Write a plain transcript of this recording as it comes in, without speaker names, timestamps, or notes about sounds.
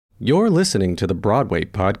You're listening to the Broadway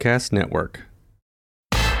Podcast Network.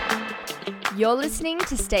 You're listening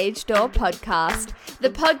to Stage Door Podcast,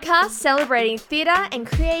 the podcast celebrating theatre and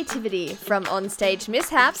creativity from onstage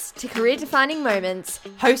mishaps to career-defining moments.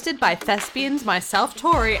 Hosted by thespians myself,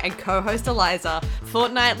 Tori, and co-host Eliza.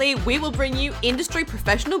 Fortnightly, we will bring you industry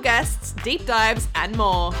professional guests, deep dives, and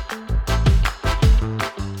more.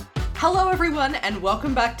 Hello everyone and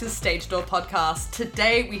welcome back to Stage Door Podcast.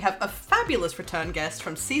 Today we have a fabulous return guest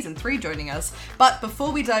from Season 3 joining us, but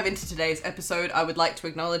before we dive into today's episode, I would like to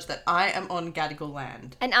acknowledge that I am on Gadigal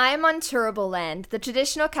land. And I am on Turrbal land, the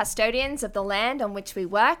traditional custodians of the land on which we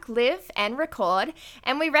work, live and record,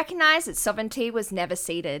 and we recognise that sovereignty was never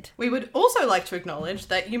ceded. We would also like to acknowledge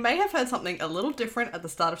that you may have heard something a little different at the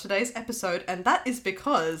start of today's episode, and that is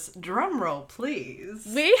because, drumroll please,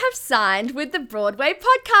 we have signed with the Broadway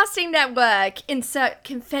Podcasting Network. Insert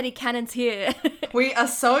confetti cannons here. We are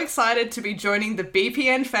so excited to be joining the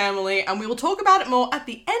BPN family, and we will talk about it more at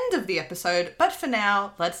the end of the episode, but for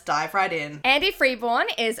now, let's dive right in. Andy Freeborn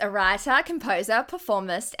is a writer, composer,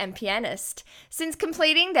 performist, and pianist. Since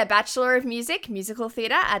completing their Bachelor of Music, Musical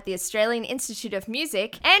Theatre at the Australian Institute of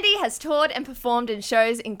Music, Andy has toured and performed in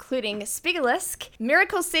shows including Spigalisk,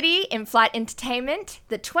 Miracle City, In-Flight Entertainment,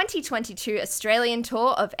 the 2022 Australian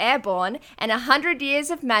tour of Airborne, and 100 Years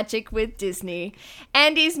of Magic with Disney.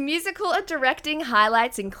 Andy's musical and directing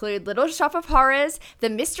highlights include Little Shop of Horrors, The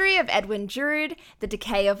Mystery of Edwin Drood, The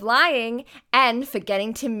Decay of Lying, and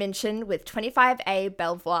Forgetting to Mention with 25A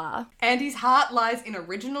Belvoir. Andy's heart lies in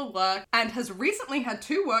original work and has recently had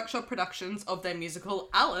 2 workshop productions of their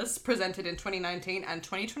musical Alice, presented in 2019 and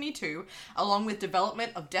 2022, along with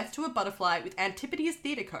development of Death to a Butterfly with Antipodes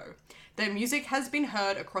Theatre Co. Their music has been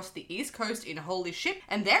heard across the East Coast in Holy Ship,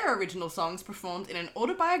 and their original songs performed in an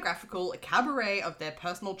autobiographical cabaret of their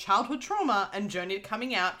personal childhood trauma and journey to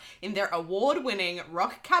coming out in their award-winning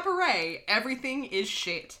rock cabaret, Everything Is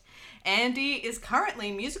Shit. Andy is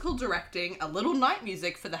currently musical directing A Little Night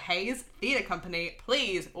Music for the Hayes Theatre Company.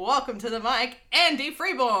 Please welcome to the mic, Andy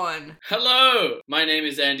Freeborn. Hello, my name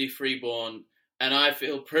is Andy Freeborn, and I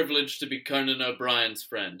feel privileged to be Conan O'Brien's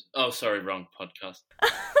friend. Oh, sorry, wrong podcast.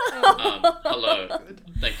 Hello.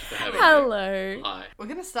 Thank you for having me. Hello. Hi. We're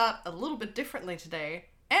going to start a little bit differently today.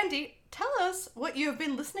 Andy, tell us what you have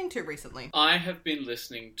been listening to recently. I have been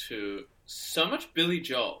listening to so much Billy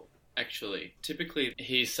Joel, actually. Typically,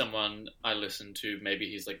 he's someone I listen to. Maybe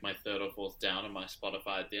he's like my 3rd or 4th down on my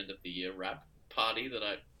Spotify at the end of the year rap party that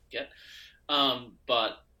I get.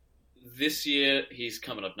 But this year, he's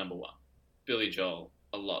coming up number 1. Billy Joel,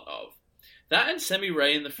 a lot of. That and Sammy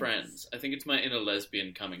Ray and the Friends. I think it's my inner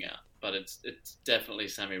lesbian coming out, but it's definitely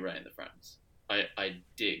Sammy Ray and the Friends. I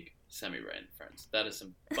dig Sammy Ray and the Friends. That is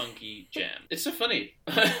some funky jam. It's so funny.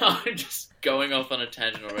 I'm just going off on a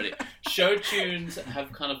tangent already. Show tunes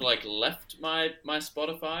have kind of like left my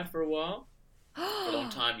Spotify for a while. For a long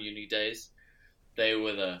time, uni days. They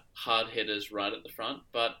were the hard hitters right at the front,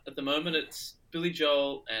 but at the moment it's Billy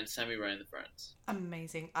Joel and Sammy Ray and the Friends.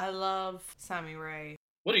 Amazing. I love Sammy Ray.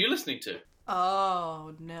 What are you listening to?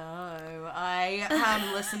 Oh, no. I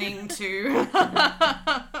am listening to...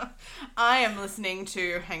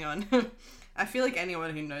 Hang on. I feel like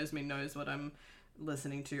anyone who knows me knows what I'm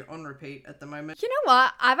listening to on repeat at the moment. You know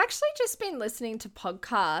what? I've actually just been listening to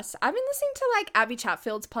podcasts. I've been listening to like Abby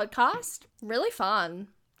Chatfield's podcast. Really fun.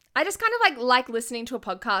 I just kind of like listening to a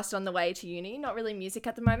podcast on the way to uni, not really music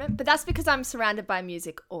at the moment, but that's because I'm surrounded by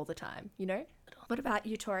music all the time, you know? What about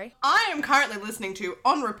you, Tori? I am currently listening to,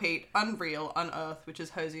 on repeat, Unreal, Unearth, which is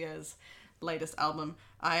Hosier's latest album.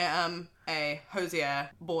 I am a Hosier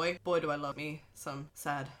boy. Boy, do I love me some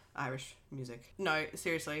sad Irish music. No,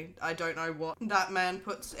 seriously, I don't know what that man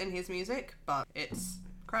puts in his music, but it's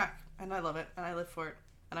crack, and I love it, and I live for it,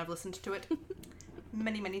 and I've listened to it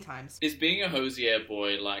many times. Is being a Hosier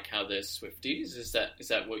boy like how there's Swifties? Is that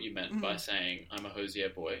what you meant by saying I'm a Hosier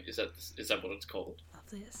boy? Is that what it's called? Love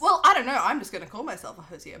this. Well, I don't know. I'm just going to call myself a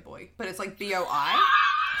Hosier boy, but it's like B-O-I.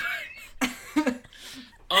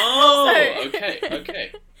 Oh,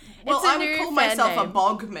 okay. Well, I would call myself a name.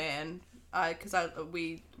 bog man, because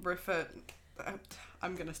we refer...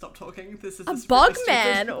 I'm going to stop talking. This is A just bog really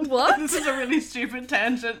man? stupid. What? This is a really stupid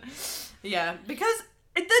tangent. Yeah, because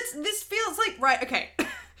this feels like... Right, okay.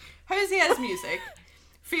 Hosier's music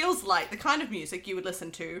feels like the kind of music you would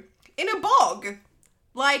listen to in a bog.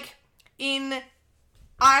 Like, in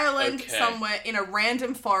Ireland somewhere, in a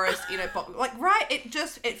random forest, in a bog. Like, right?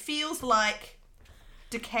 It feels like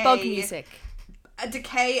decay. Bog music. A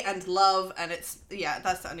decay and love, and it's... Yeah,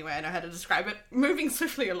 that's the only way I know how to describe it. Moving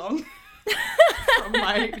swiftly along from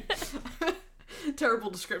my... Terrible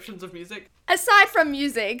descriptions of music. Aside from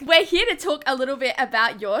music, we're here to talk a little bit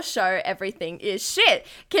about your show, Everything is Shit.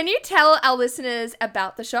 Can you tell our listeners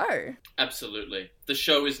about the show? Absolutely. The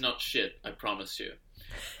show is not shit, I promise you.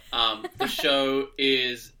 The show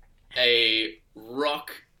is a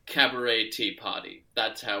rock cabaret tea party.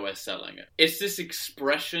 That's how we're selling it. It's this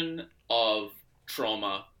expression of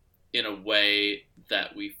trauma in a way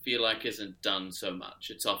that we feel like isn't done so much.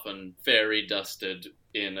 It's often fairy dusted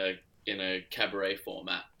in a cabaret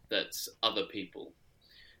format that's other people.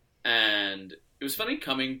 And it was funny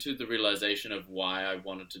coming to the realization of why I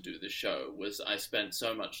wanted to do the show was I spent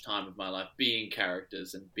so much time of my life being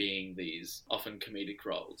characters and being these often comedic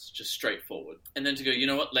roles, just straightforward. And then to go, you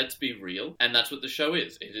know what, let's be real. And that's what the show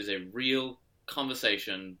is. It is a real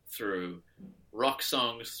conversation through rock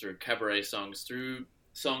songs, through cabaret songs, through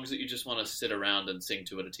songs that you just want to sit around and sing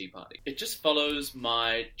to at a tea party. It just follows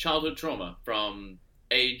my childhood trauma from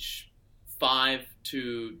age 5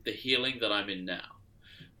 to the healing that I'm in now.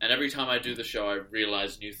 And every time I do the show, I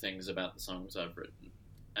realize new things about the songs I've written.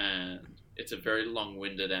 And it's a very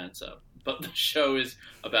long-winded answer. But the show is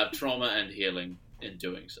about trauma and healing in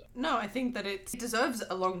doing so. No, I think that it deserves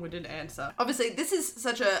a long-winded answer. Obviously, this is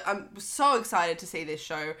I'm so excited to see this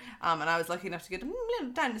show. And I was lucky enough to get a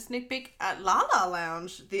little tiny sneak peek at La La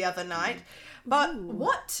Lounge the other night. But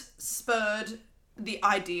what spurred the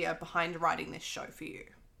idea behind writing this show for you?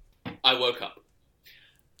 I woke up.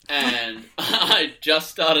 And I just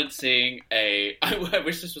started seeing I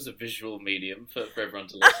wish this was a visual medium for everyone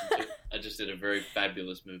to listen to. I just did a very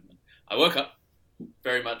fabulous movement. I woke up,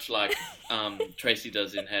 very much like Tracy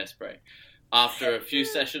does in Hairspray, after a few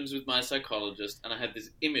sessions with my psychologist, and I had this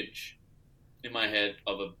image in my head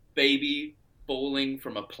of a baby falling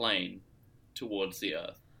from a plane towards the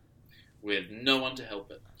earth with no one to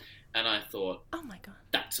help it. And I thought, oh my God,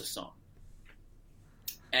 that's a song.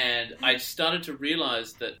 And I started to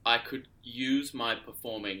realize that I could use my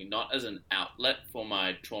performing not as an outlet for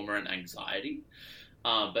my trauma and anxiety,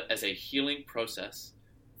 but as a healing process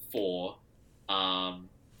for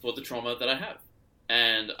the trauma that I have.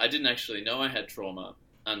 And I didn't actually know I had trauma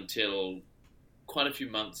until quite a few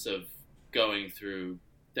months of going through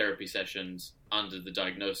therapy sessions under the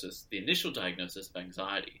initial diagnosis of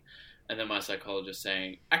anxiety. And then my psychologist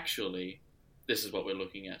saying, actually, this is what we're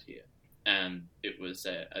looking at here. And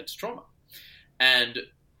it's trauma. And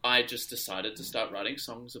I just decided to start writing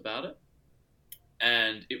songs about it.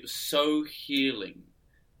 And it was so healing.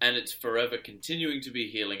 And it's forever continuing to be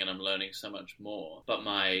healing, and I'm learning so much more. But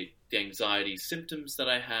the anxiety symptoms that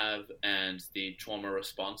I have and the trauma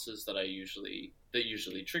responses that usually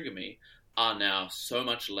trigger me are now so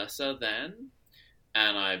much lesser than.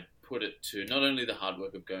 And I put it to not only the hard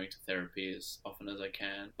work of going to therapy as often as I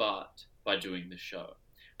can, but by doing the show.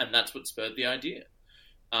 And that's what spurred the idea.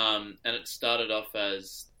 And it started off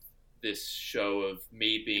as this show of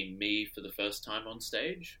me being me for the first time on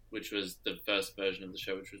stage, which was the first version of the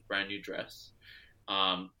show, which was Brand New Dress,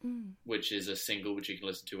 which is a single which you can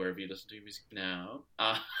listen to wherever you listen to your music now.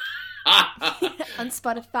 On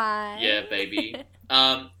Spotify. Yeah, baby.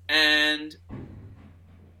 And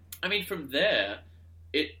I mean, from there,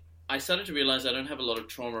 I started to realize I don't have a lot of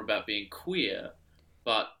trauma about being queer,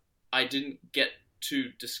 but I didn't get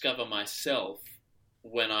to discover myself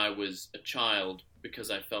when I was a child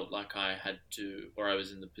because I felt like I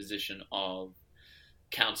was in the position of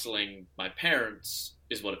counseling my parents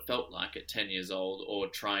is what it felt like at 10 years old, or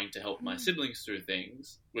trying to help my siblings through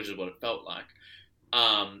things, which is what it felt like.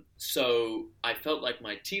 So I felt like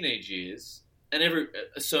my teenage years, and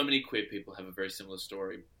so many queer people have a very similar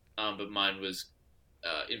story, but mine was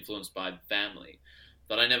influenced by family,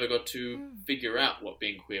 that I never got to figure out what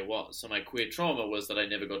being queer was. So my queer trauma was that I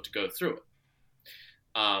never got to go through it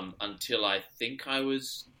until I think I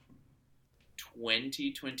was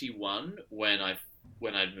 21 when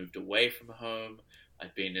I'd moved away from home.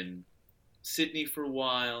 I'd been in Sydney for a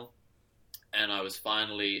while, and I was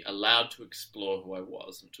finally allowed to explore who I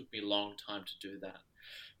was. And it took me a long time to do that.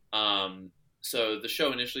 So the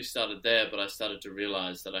show initially started there, but I started to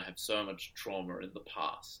realize that I have so much trauma in the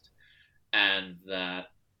past, and that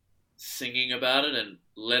singing about it and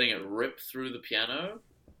letting it rip through the piano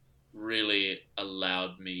really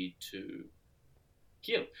allowed me to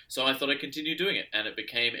heal. So I thought I'd continue doing it, and it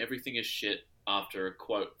became Everything is Shit after a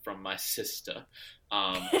quote from my sister, who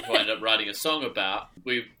I ended up writing a song about.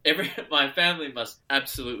 My family must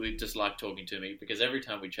absolutely dislike talking to me, because every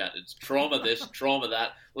time we chat, it's trauma this, trauma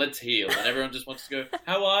that, let's heal. And everyone just wants to go,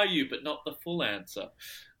 how are you? But not the full answer.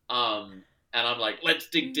 And I'm like, let's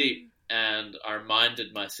dig deep. And I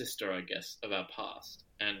reminded my sister, I guess, of our past.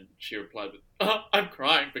 And she replied with, I'm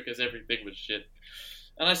crying because everything was shit.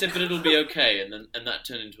 And I said, but it'll be okay. And that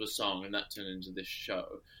turned into a song, and that turned into this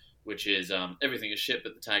show, which is everything is shit,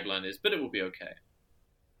 but the tagline is, but it will be okay.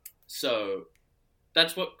 So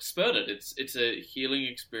that's what spurred it. It's a healing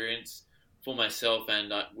experience for myself,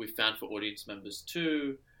 and we found for audience members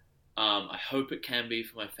too. I hope it can be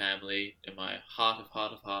for my family. In my heart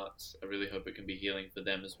of hearts, I really hope it can be healing for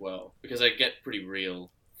them as well. Because I get pretty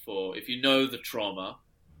real for, if you know the trauma,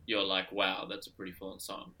 you're like, wow, that's a pretty full-on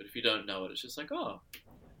song. But if you don't know it, it's just like, oh,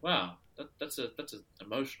 wow, that's an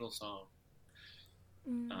emotional song.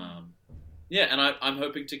 Yeah, and I'm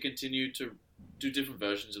hoping to continue to do different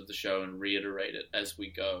versions of the show and reiterate it as we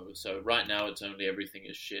go. So right now it's only Everything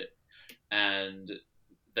is Shit. And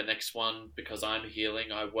the next one, because I'm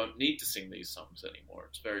healing, I won't need to sing these songs anymore.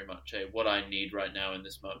 It's very much what I need right now in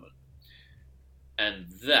this moment. And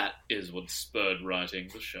that is what spurred writing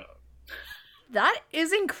the show. That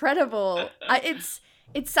is incredible.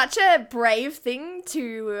 It's such a brave thing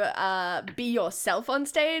to be yourself on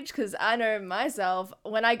stage, because I know myself,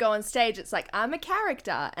 when I go on stage, it's like I'm a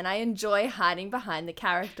character and I enjoy hiding behind the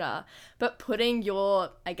character. But putting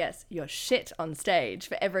your shit on stage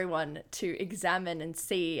for everyone to examine and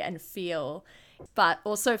see and feel, but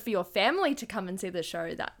also for your family to come and see the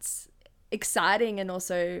show, that's exciting and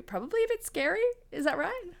also probably a bit scary. Is that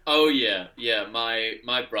right? Oh, yeah. Yeah,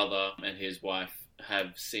 my brother and his wife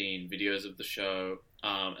have seen videos of the show.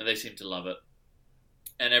 And they seem to love it.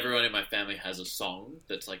 And everyone in my family has a song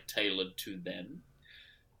that's like tailored to them,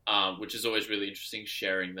 which is always really interesting,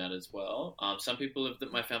 sharing that as well. Some people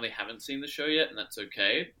that my family haven't seen the show yet, and that's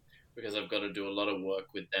okay, because I've got to do a lot of work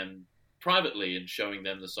with them privately and showing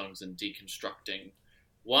them the songs and deconstructing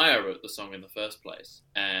why I wrote the song in the first place.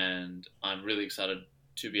 And I'm really excited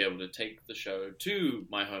to be able to take the show to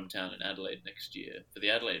my hometown in Adelaide next year for the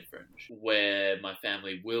Adelaide Fringe, where my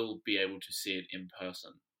family will be able to see it in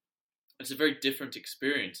person. It's a very different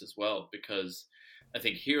experience as well, because I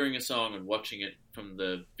think hearing a song and watching it from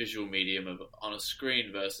the visual medium of on a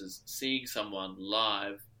screen versus seeing someone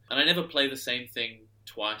live, and I never play the same thing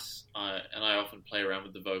twice, and I often play around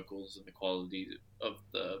with the vocals and the quality of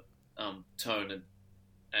the tone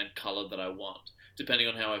and colour that I want, depending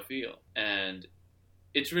on how I feel. And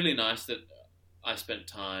it's really nice that I spent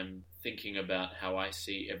time thinking about how I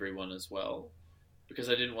see everyone as well, because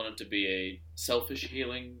I didn't want it to be a selfish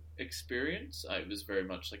healing experience. It was very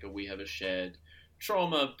much like we have a shared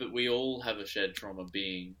trauma, but we all have a shared trauma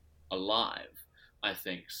being alive, I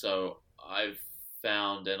think. So I've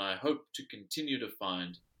found, and I hope to continue to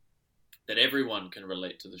find, that everyone can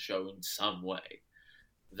relate to the show in some way.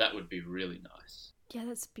 That would be really nice. Yeah,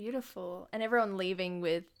 that's beautiful. And everyone leaving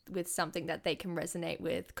with something that they can resonate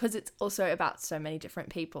with, because it's also about so many different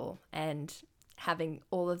people and having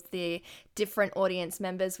all of the different audience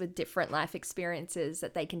members with different life experiences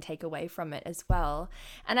that they can take away from it as well.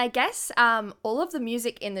 And I guess all of the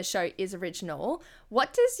music in the show is original.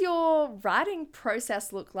 What does your writing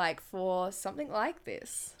process look like for something like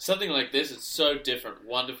this? Something like this, it's so different.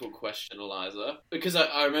 Wonderful question, Eliza. Because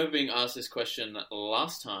I remember being asked this question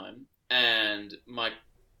last time, and my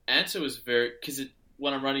answer was because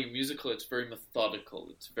when I'm writing a musical, it's very methodical.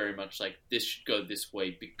 It's very much like, this should go this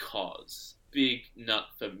way because. Big nut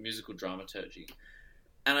for musical dramaturgy.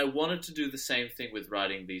 And I wanted to do the same thing with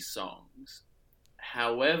writing these songs.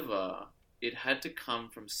 However, it had to come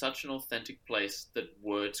from such an authentic place that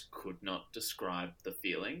words could not describe the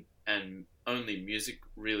feeling, and only music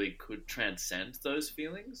really could transcend those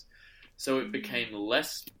feelings. So it became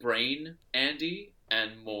less brain Andy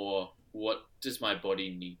and more, what does my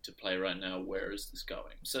body need to play right now? Where is this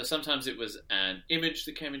going? So sometimes it was an image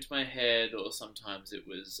that came into my head, or sometimes it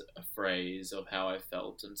was a phrase of how I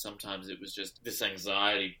felt, and sometimes it was just this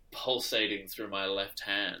anxiety pulsating through my left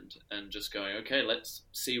hand and just going, okay, let's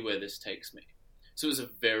see where this takes me. So it was a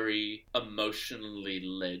very emotionally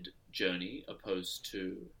led journey, opposed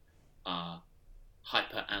to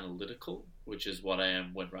hyper-analytical, which is what I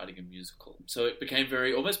am when writing a musical. So it became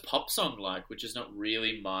very almost pop song-like, which is not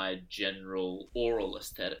really my general oral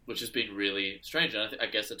aesthetic, which has been really strange. And I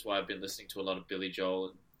guess that's why I've been listening to a lot of Billy Joel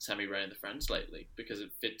and Sammy Ray and the Friends lately, because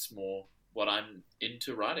it fits more what I'm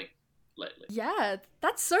into writing lately. Yeah,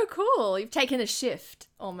 that's so cool. You've taken a shift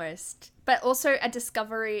almost, but also a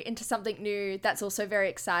discovery into something new that's also very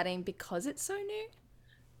exciting because it's so new.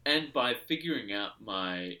 And by figuring out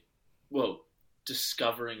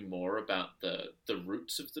discovering more about the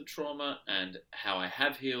roots of the trauma and how I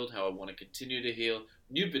have healed, how I want to continue to heal,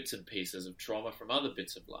 new bits and pieces of trauma from other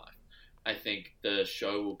bits of life. I think the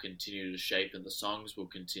show will continue to shape, and the songs will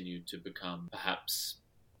continue to become perhaps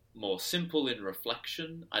more simple in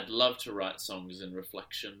reflection. I'd love to write songs in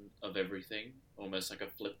reflection of everything, almost like a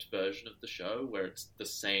flipped version of the show where it's the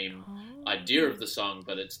same idea of the song,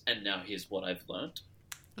 but it's, and now here's what I've learnt.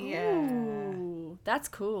 Yeah. Ooh, that's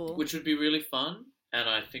cool. Which would be really fun. And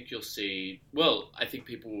I think you'll see, well, I think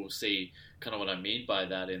people will see kind of what I mean by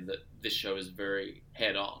that, in that this show is very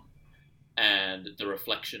head on. And the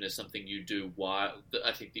reflection is something you do while,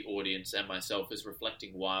 I think the audience and myself is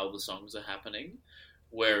reflecting while the songs are happening.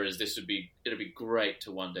 Whereas it'd be great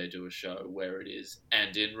to one day do a show where it is,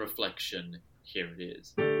 and in reflection, here it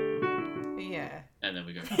is. Yeah. And then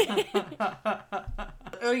we go.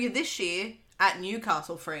 Earlier this year at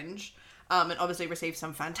Newcastle Fringe, and obviously received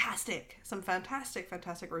some fantastic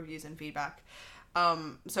reviews and feedback.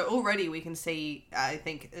 So already we can see, I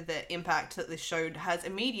think, the impact that this show has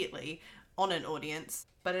immediately on an audience.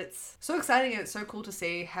 But it's so exciting and it's so cool to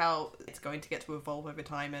see how it's going to get to evolve over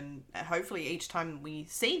time. And hopefully each time we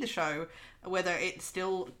see the show, whether it's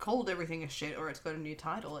still called Everything is Shit or it's got a new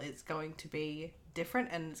title, it's going to be different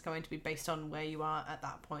and it's going to be based on where you are at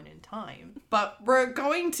that point in time. But we're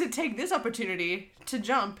going to take this opportunity to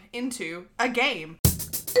jump into a game.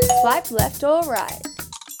 Swipe left or right?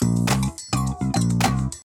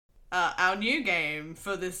 Our new game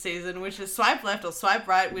for this season, which is Swipe Left or Swipe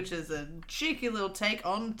Right, which is a cheeky little take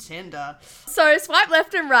on Tinder. So swipe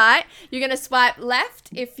left and right. You're going to swipe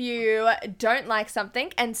left if you don't like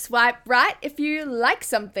something and swipe right if you like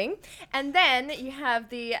something. And then you have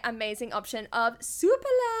the amazing option of super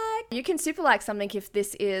like. You can super like something if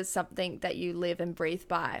this is something that you live and breathe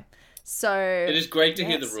by. So it is great to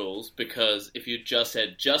hear the rules, because if you just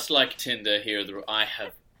said, just like Tinder, here are the rules, I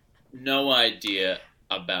have no idea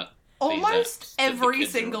about almost every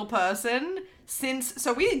single person since,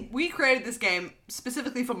 so we created this game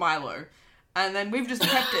specifically for Milo, and then we've just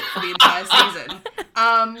kept it for the entire season.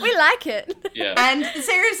 We like it. Yeah. And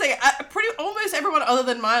seriously, almost everyone other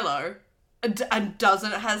than Milo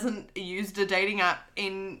hasn't used a dating app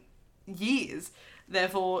in years.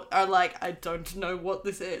 Therefore, are like, I don't know what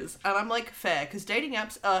this is. And I'm like, fair, because dating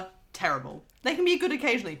apps are terrible. They can be good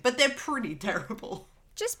occasionally, but they're pretty terrible.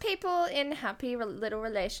 Just people in happy little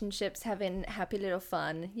relationships having happy little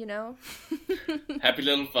fun, you know? Happy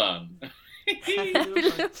little fun. Happy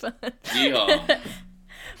little fun. Yeehaw.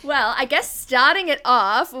 Well, I guess starting it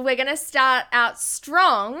off, we're going to start out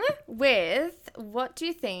strong with, what do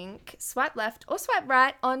you think, swipe left or swipe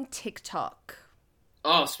right on TikTok?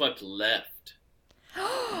 Oh, swipe left.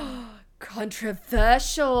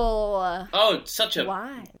 Controversial. Oh, such a...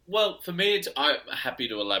 Why? Well, for me, I'm happy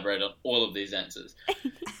to elaborate on all of these answers.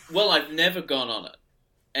 Well, I've never gone on it.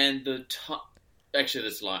 And actually,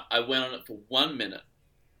 that's a lie. I went on it for 1 minute,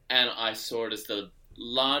 and I saw it as the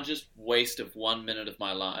largest waste of 1 minute of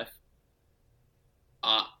my life.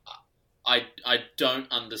 I don't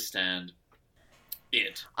understand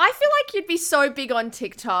it. I feel like you'd be so big on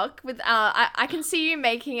TikTok with I can see you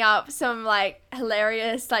making up some like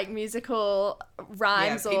hilarious like musical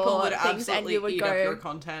rhymes or things, and you would eat go up your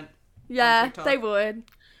content. Yeah, they would.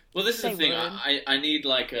 Well, this is the thing. I need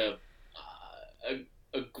like a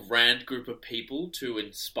grand group of people to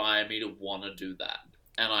inspire me to want to do that,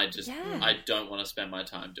 and I don't want to spend my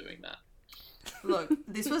time doing that. Look,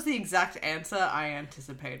 this was the exact answer I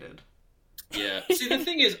anticipated. Yeah. See, the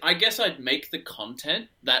thing is, I guess I'd make the content.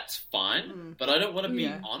 That's fine, but I don't want to be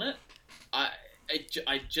on it. I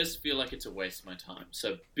just feel like it's a waste of my time.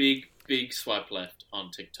 So big swipe left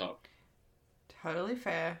on TikTok. Totally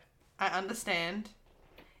fair. I understand.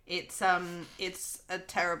 It's a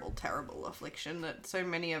terrible, terrible affliction that so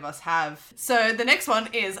many of us have. So the next one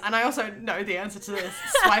is, and I also know the answer to this,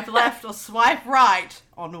 swipe left or swipe right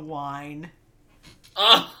on wine.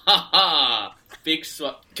 Ah ha ha! Big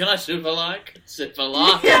swipe. Can I super like? Super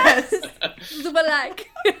like? Yes! Super like.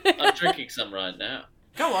 I'm drinking some right now.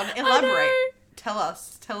 Go on, elaborate. Tell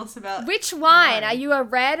us about which wine. Are you a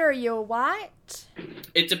red or are you a white?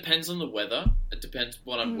 It depends on the weather. It depends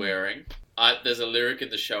what I'm wearing. There's a lyric in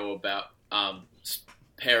the show about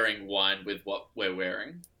pairing wine with what we're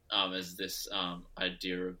wearing as this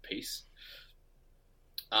idea of peace.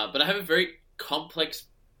 But I have a very complex,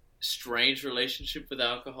 strange relationship with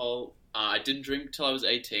alcohol. I didn't drink till I was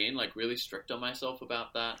 18, like really strict on myself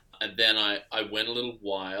about that. And then I went a little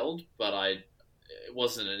wild, but it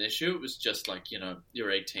wasn't an issue. It was just like,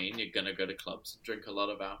 you're 18, you're going to go to clubs and drink a lot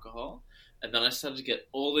of alcohol. And then I started to get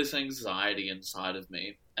all this anxiety inside of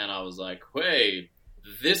me. And I was like, hey,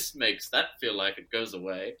 this makes that feel like it goes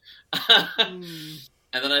away. And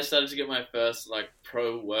then I started to get my first like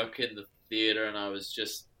pro work in the theater, and I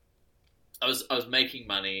was making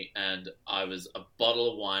money, and I was a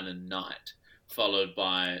bottle of wine a night, followed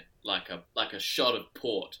by like a shot of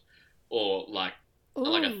port or like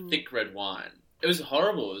a thick red wine. It was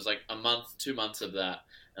horrible. It was like a month, 2 months of that,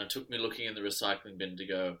 and it took me looking in the recycling bin to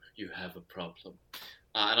go, you have a problem.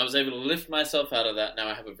 And I was able to lift myself out of that. Now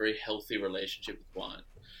I have a very healthy relationship with wine,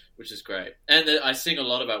 which is great. And I sing a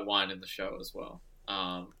lot about wine in the show as well.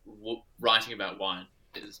 Writing about wine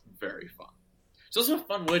is very fun. It's also a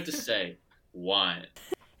fun word to say, wine.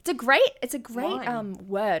 It's a great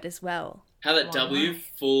word as well. How that W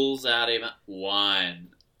falls out of wine.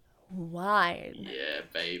 Wine. Yeah,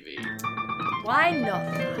 baby. Why not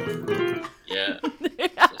wine? Yeah.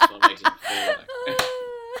 That's what makes it feel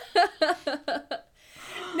like.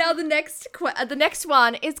 Now the next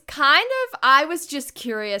one is kind of, I was just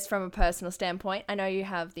curious from a personal standpoint. I know you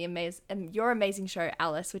have your amazing show,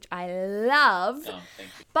 Alice, which I love. Oh, thank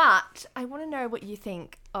you. But I want to know what you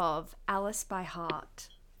think of Alice by Heart.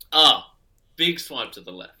 Oh, big swipe to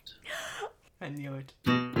the left. I knew it.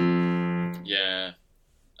 Yeah.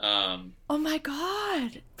 Oh my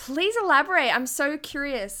God. Please elaborate. I'm so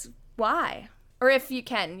curious. Why? Or if you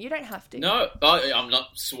can, you don't have to. No, I'm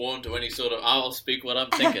not sworn to any sort of, I'll speak what I'm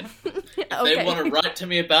thinking. If they want to write to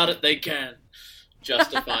me about it, they can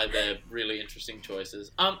justify their really interesting choices.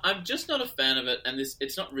 I'm just not a fan of it, and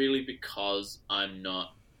it's not really because I've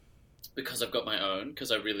got my own,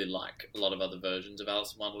 because I really like a lot of other versions of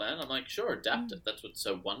Alice in Wonderland. I'm like, sure, adapt it. That's what's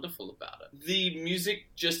so wonderful about it. The music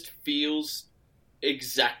just feels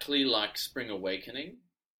exactly like Spring Awakening,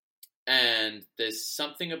 and there's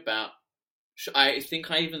something about, I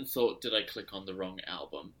think I even thought, did I click on the wrong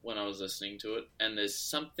album when I was listening to it? And there's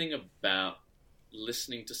something about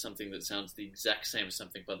listening to something that sounds the exact same as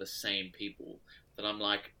something by the same people that I'm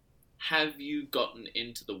like, have you gotten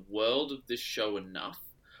into the world of this show enough?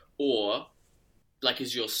 Or, like,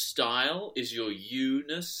 is your style, is your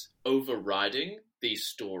you-ness overriding the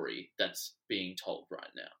story that's being told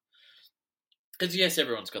right now? Because, yes,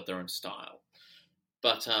 everyone's got their own style.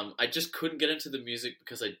 But I just couldn't get into the music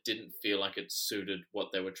because I didn't feel like it suited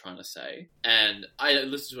what they were trying to say. And I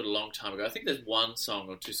listened to it a long time ago. I think there's one song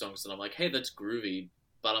or two songs that I'm like, hey, that's groovy.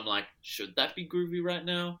 But I'm like, should that be groovy right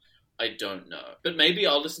now? I don't know. But maybe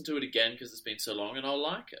I'll listen to it again because it's been so long and I'll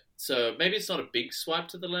like it. So maybe it's not a big swipe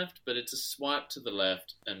to the left, but it's a swipe to the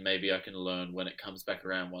left. And maybe I can learn when it comes back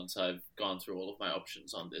around once I've gone through all of my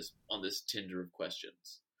options on this Tinder of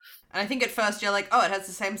questions. And I think at first you're like, oh, it has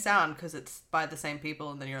the same sound because it's by the same people.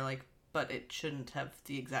 And then you're like, but it shouldn't have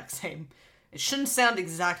the exact same. It shouldn't sound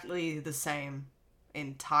exactly the same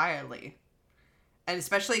entirely. And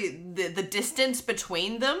especially the distance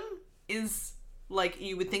between them is like,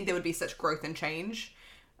 you would think there would be such growth and change.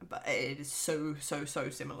 But it is so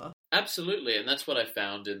similar. Absolutely. And that's what I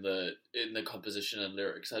found in the composition and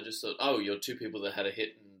lyrics. I just thought, oh, you're two people that had a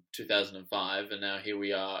hit in 2005. And now here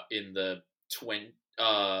we are in the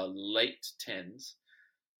late 10s,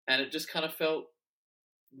 and it just kind of felt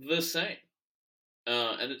the same.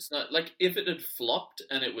 And it's not like, if it had flopped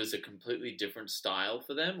and it was a completely different style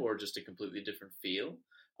for them or just a completely different feel,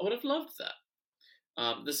 I would have loved that.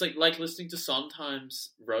 This like listening to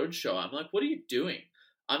Sondheim's Roadshow. I'm like, what are you doing?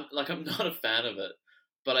 I'm not a fan of it,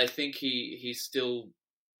 but I think it still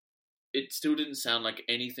didn't sound like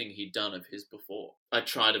anything he'd done of his before. I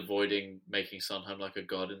tried avoiding making Sondheim like a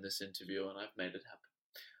god in this interview, and I've made it happen.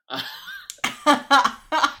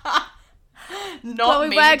 Not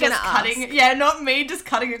me just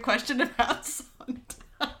cutting a question about Sondheim.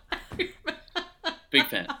 Big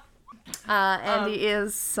fan. Andy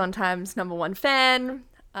is Sondheim's #1 fan.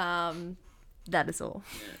 That is all.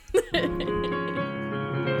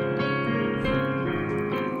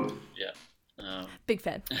 Yeah. Big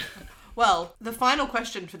fan. Well, the final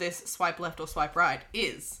question for this swipe left or swipe right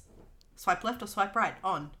is swipe left or swipe right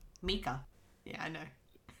on Mika. Yeah, I know.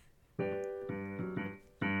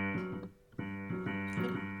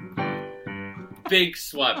 Big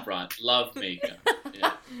swipe right. Love Mika.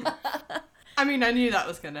 Yeah. I mean, I knew that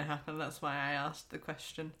was going to happen. That's why I asked the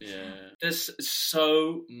question. Yeah. There's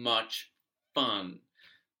so much fun.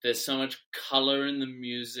 There's so much colour in the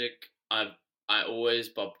music. I always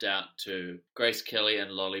bopped out to Grace Kelly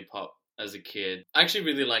and Lollipop as a kid. I actually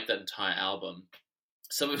really like that entire album.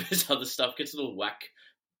 Some of his other stuff gets a little whack,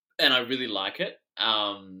 and I really like it.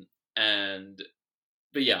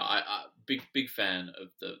 But yeah, I big fan of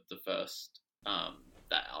the first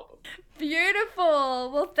that album.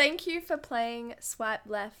 Beautiful. Well, thank you for playing Swipe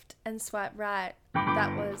Left and Swipe Right.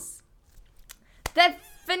 That was the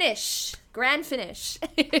grand finish.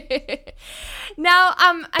 Now,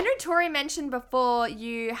 I know Tori mentioned before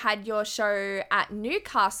you had your show at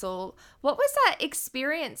Newcastle. What was that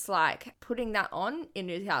experience like, putting that on in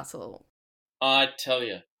Newcastle? I tell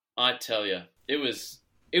you, it was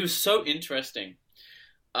so interesting.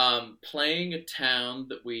 playing a town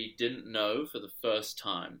that we didn't know for the first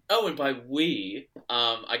time. Oh, and by we,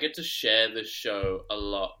 I get to share this show a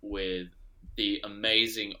lot with the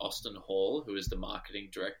amazing Austin Hall, who is the marketing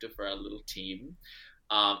director for our little team,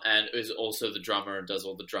 and is also the drummer and does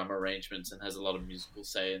all the drum arrangements and has a lot of musical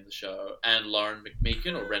say in the show. And Lauren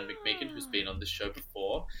McMeekin, or Ren McMeekin, who's been on this show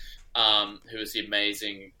before, who is the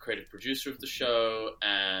amazing creative producer of the show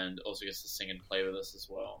and also gets to sing and play with us as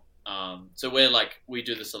well. So we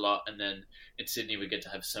do this a lot, and then in Sydney we get to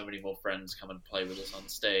have so many more friends come and play with us on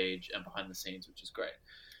stage and behind the scenes, which is great.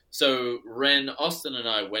 So Ren, Austin and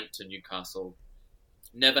I went to Newcastle,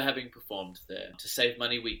 never having performed there. To save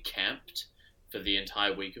money, we camped for the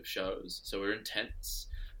entire week of shows, so we were in tents.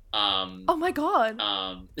 Oh my god.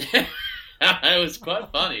 It was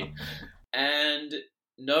quite funny. And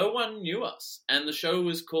no one knew us. And the show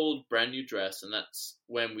was called Brand New Dress, and that's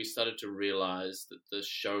when we started to realize that the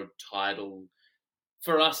show title,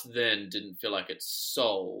 for us then, didn't feel like it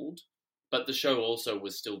sold, but the show also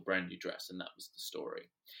was still Brand New Dress, and that was the story.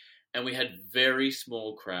 And we had very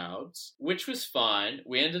small crowds, which was fine.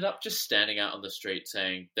 We ended up just standing out on the street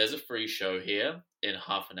saying, there's a free show here in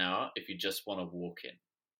half an hour if you just want to walk in.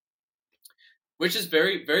 Which is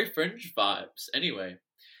very, very Fringe vibes anyway.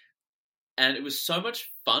 And it was so much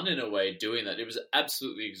fun in a way doing that. It was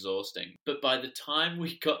absolutely exhausting. But by the time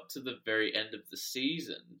we got to the very end of the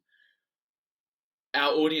season,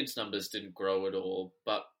 our audience numbers didn't grow at all.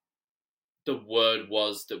 But the word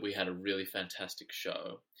was that we had a really fantastic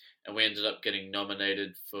show. And we ended up getting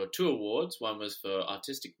nominated for 2 awards. One was for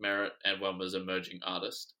Artistic Merit and one was Emerging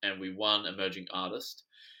Artist. And we won Emerging Artist.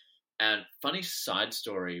 And funny side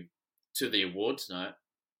story to the awards night,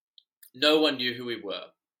 no one knew who we were.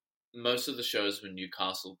 Most of the shows were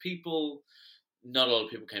Newcastle people. Not a lot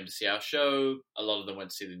of people came to see our show. A lot of them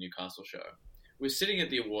went to see the Newcastle show. We were sitting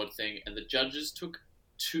at the award thing, and the judges took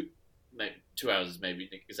 2 hours, maybe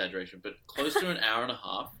an exaggeration, but close to an hour and a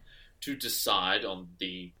half to decide on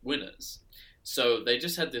the winners. So they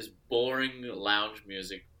just had this boring lounge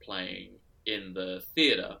music playing in the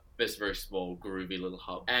theatre, this very small, groovy little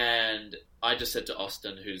hub. And I just said to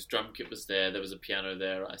Austin, whose drum kit was there was a piano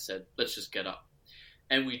there, I said, let's just get up.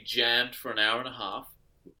 And we jammed for an hour and a half.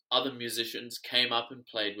 Other musicians came up and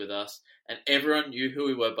played with us, and everyone knew who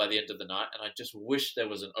we were by the end of the night, and I just wish there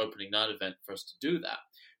was an opening night event for us to do that.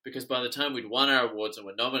 Because by the time we'd won our awards and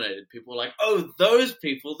were nominated, people were like, oh, those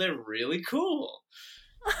people, they're really cool.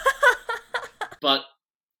 But,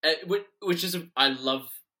 which is,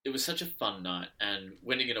 it was such a fun night, and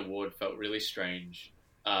winning an award felt really strange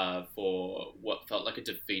for what felt like a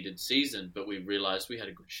defeated season, but we realized we had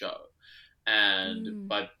a good show. And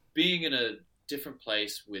by being in a different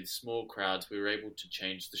place with small crowds, we were able to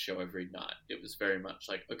change the show every night. It was very much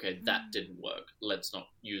like, okay, that didn't work. Let's not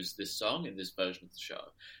use this song in this version of the show.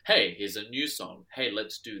 Hey, here's a new song. Hey,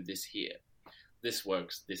 let's do this here. This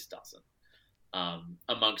works, this doesn't.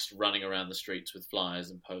 Amongst running around the streets with flyers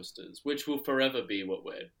and posters, which will forever be what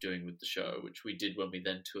we're doing with the show, which we did when we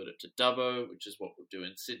then toured it to Dubbo, which is what we'll do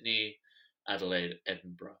in Sydney, Adelaide,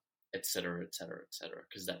 Edinburgh, etc., etc., etc.,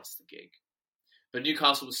 because that's the gig. But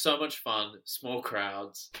Newcastle was so much fun, small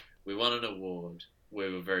crowds, we won an award,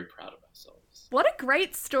 we were very proud of ourselves. What a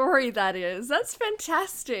great story that is. That's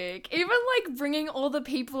fantastic. Even like bringing all the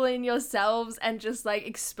people in yourselves and just like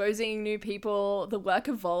exposing new people, the work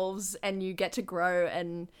evolves and you get to grow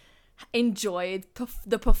and enjoy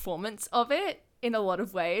the performance of it in a lot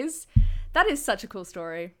of ways. That is such a cool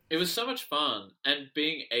story. It was so much fun, and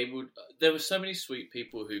there were so many sweet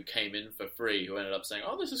people who came in for free who ended up saying,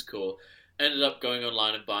 oh, this is cool. Ended up going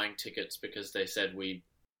online and buying tickets because they said we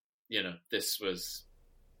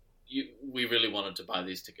really wanted to buy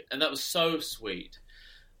these tickets. And that was so sweet.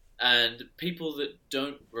 And people that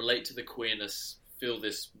don't relate to the queerness feel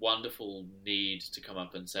this wonderful need to come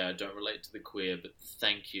up and say, I don't relate to the queer, but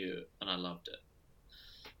thank you, and I loved it.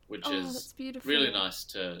 Which is really nice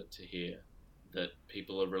to hear, that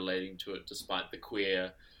people are relating to it despite the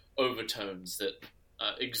queer overtones that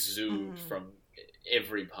exude from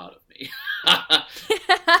every part of me.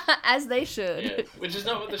 As they should. Yeah, which is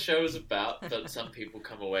not what the show is about, but some people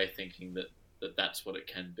come away thinking that that's what it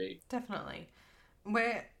can be. Definitely.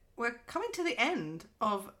 We're coming to the end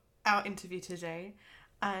of our interview today,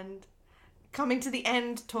 and coming to the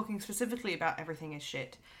end talking specifically about Everything is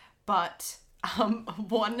Shit. But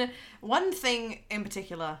one thing in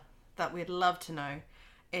particular that we'd love to know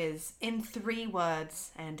is, in 3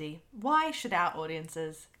 words, Andy, why should our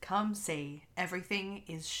audiences come see Everything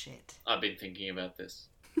is Shit? I've been thinking about this.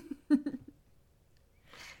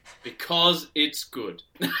 Because it's good.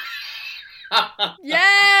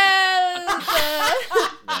 Yes!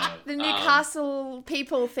 No, The Newcastle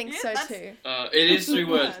people think so that's- too. it is 3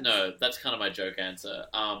 words. Words. No, that's kind of my joke answer.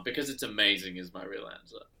 Because it's amazing is my real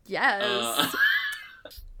answer. Yes.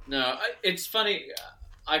 No, it's funny.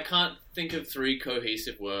 I can't think of 3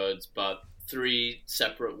 cohesive words, but 3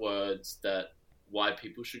 separate words that why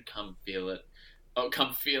people should come feel it. Oh,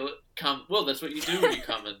 come feel it. Well, that's what you do when you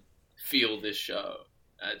come and feel this show.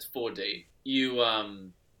 It's 4D.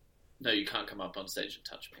 No, you can't come up on stage and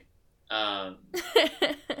touch me.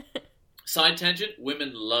 Side tangent,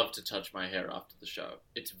 women love to touch my hair after the show.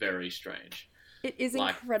 It's very strange. It is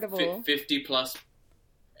Like, incredible. 50 plus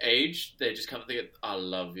age, they just come and think, I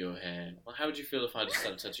love your hair. Well, how would you feel if I just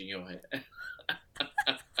started touching your hair?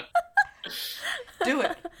 Do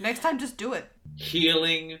it. Next time, just do it.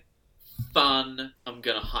 Healing, fun, I'm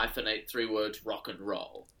going to hyphenate 3 words, rock and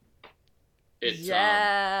roll. It's,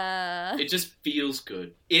 yeah. it just feels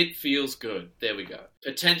good. It feels good. There we go.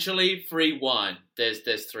 Potentially free wine. There's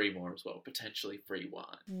 3 more as well. Potentially free wine.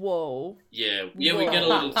 Whoa. Yeah, we get a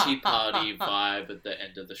little tea party vibe at the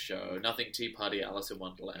end of the show. Nothing tea party, Alice in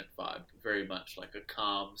Wonderland vibe. Very much like a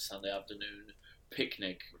calm Sunday afternoon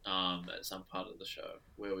picnic at some part of the show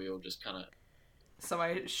where we all just kind of... So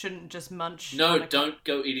I shouldn't just munch. No, on a don't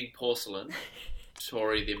go eating porcelain.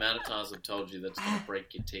 Tori, the amount of times I've told you that's going to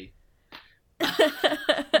break your teeth.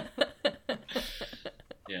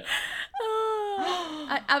 Yeah.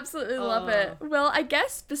 I absolutely love it. Well, I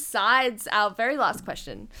guess besides our very last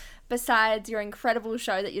question, besides your incredible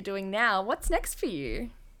show that you're doing now, what's next for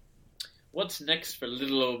you? What's next for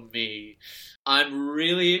little old me? I'm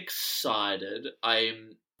really excited.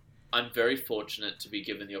 I'm very fortunate to be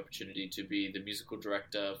given the opportunity to be the musical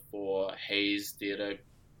director for Hayes Theatre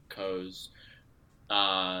Co.'s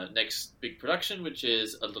next big production, which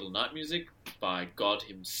is A Little Night Music by God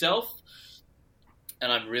himself.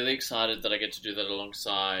 And I'm really excited that I get to do that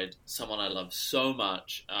alongside someone I love so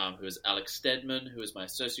much, who is Alex Stedman, who is my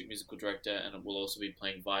associate musical director, and will also be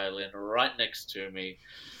playing violin right next to me.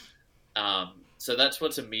 So that's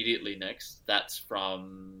what's immediately next. That's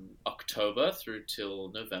from October through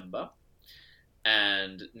till November.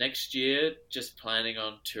 And next year, just planning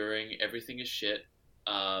on touring Everything is Shit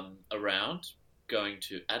around, going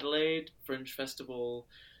to Adelaide Fringe Festival,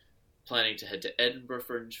 planning to head to Edinburgh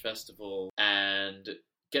Fringe Festival, and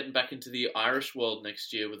getting back into the Irish world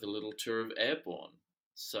next year with a little tour of Airborne.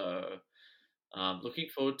 So looking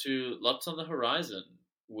forward to lots on the horizon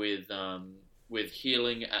with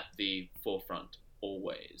healing at the forefront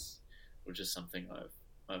always, which is something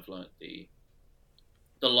I've learnt the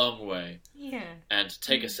long way. Yeah. And to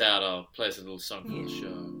take us out, I'll play us a little song for the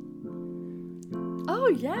show. Oh,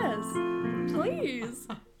 yes. Please.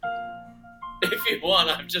 If you want,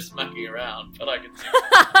 I'm just mucking around, but I can sing.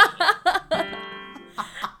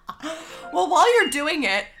 Well, while you're doing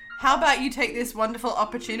it, how about you take this wonderful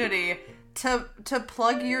opportunity to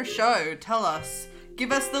plug your show? Tell us.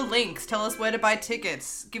 Give us the links. Tell us where to buy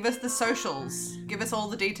tickets. Give us the socials. Give us all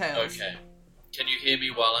the details. Okay. Can you hear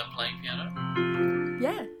me while I'm playing piano?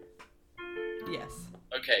 Yeah. Yes.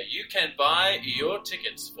 Okay, you can buy your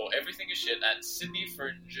tickets for Everything is Shit at Sydney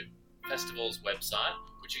Fringe Festival's website,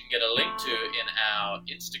 which you can get a link to in our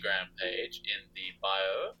Instagram page in the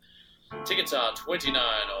bio. Tickets are $29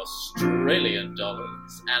 Australian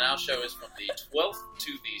dollars, and our show is from the 12th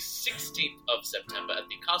to the 16th of September at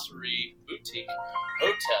the Castlereagh Boutique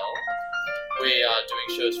Hotel. We are doing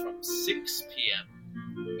shows from 6 p.m.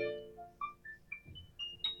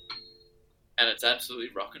 And it's absolutely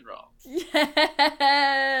rock and roll.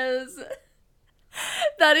 Yes.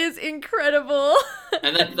 That is incredible.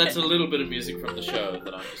 And that's a little bit of music from the show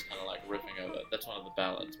that I'm just kind of like riffing over. That's one of the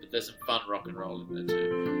ballads, but there's some fun rock and roll in there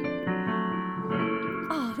too.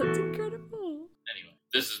 Oh, that's incredible. Anyway,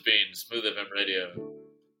 this has been Smooth FM Radio.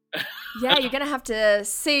 Yeah, you're gonna have to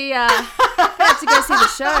see. You have to go see the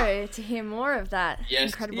show to hear more of that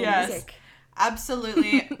incredible music.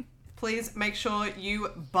 Absolutely. Please make sure you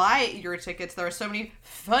buy your tickets. There are so many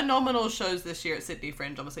phenomenal shows this year at Sydney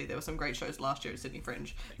Fringe. Obviously, there were some great shows last year at Sydney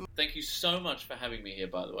Fringe. Thank you so much for having me here,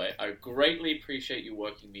 by the way. I greatly appreciate you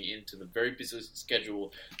working me into the very busy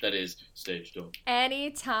schedule that is Stage Door.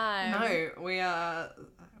 Anytime. No,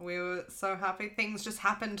 we were so happy. Things just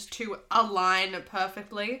happened to align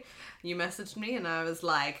perfectly. You messaged me and I was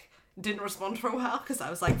like, didn't respond for a while because I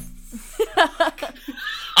was like,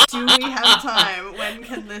 do we have time? When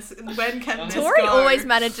can this Tori go? always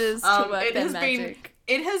manages to work their magic.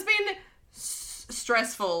 It has been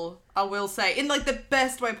stressful, I will say, in like the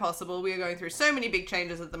best way possible. We are going through so many big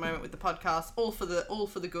changes at the moment with the podcast, all for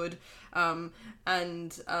the good.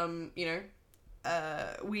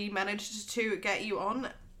 We managed to get you on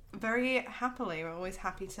very happily. We're always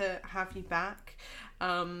happy to have you back.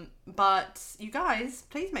 But you guys,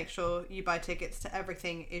 please make sure you buy tickets to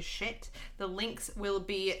Everything Is Shit. The links will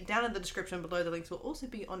be down in the description below. The links will also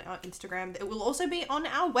be on our Instagram. It will also be on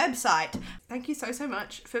our website. Thank you so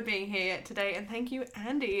much for being here today. And thank you,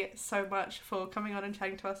 Andy, so much for coming on and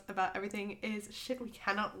chatting to us about Everything Is Shit. We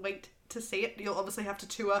cannot wait to see it. You'll obviously have to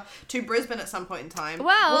tour to Brisbane at some point in time.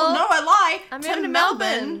 Well, no, I lie. I'm to moving to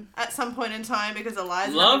Melbourne at some point in time because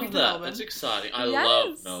Eliza Love moving to that. Melbourne. That's exciting. I Yes.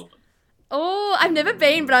 love Melbourne. Oh, I've never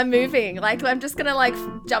been, but I'm moving. Like, I'm just gonna, like,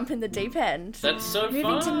 jump in the deep end. That's so fun.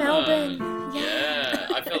 Moving to Melbourne. Yeah.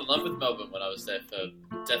 I fell in love with Melbourne when I was there for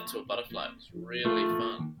Death to a Butterfly. It was really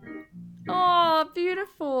fun. Oh,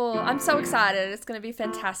 beautiful. I'm so excited. It's going to be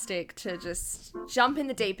fantastic to just jump in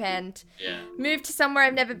the deep end. Yeah. Move to somewhere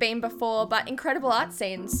I've never been before, but incredible art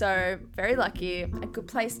scene. So, very lucky. A good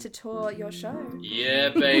place to tour your show. Yeah,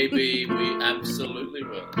 baby. We absolutely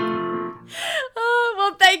will. Oh,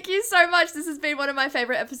 well, thank you so much. This has been one of my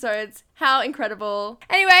favorite episodes. How incredible.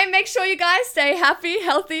 Anyway, make sure you guys stay happy,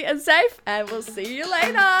 healthy, and safe, and we'll see you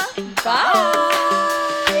later.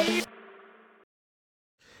 Bye.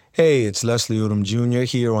 Hey, it's Leslie Odom Jr.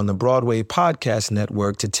 here on the Broadway Podcast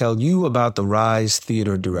Network to tell you about the Rise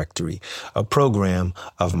Theater Directory, a program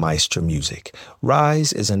of Maestro Music.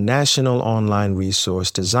 Rise is a national online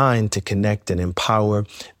resource designed to connect and empower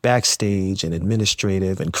backstage and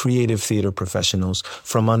administrative and creative theater professionals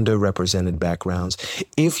from underrepresented backgrounds.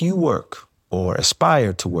 If you work or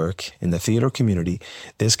aspire to work in the theater community,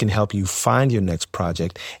 this can help you find your next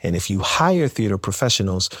project. And if you hire theater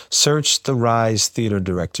professionals, search the Rise Theater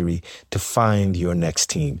Directory to find your next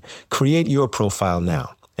team. Create your profile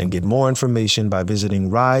now and get more information by visiting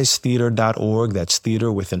risetheater.org. That's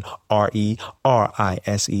theater with an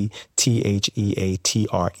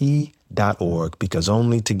RERISETHEATRE.org, because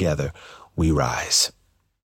only together we rise.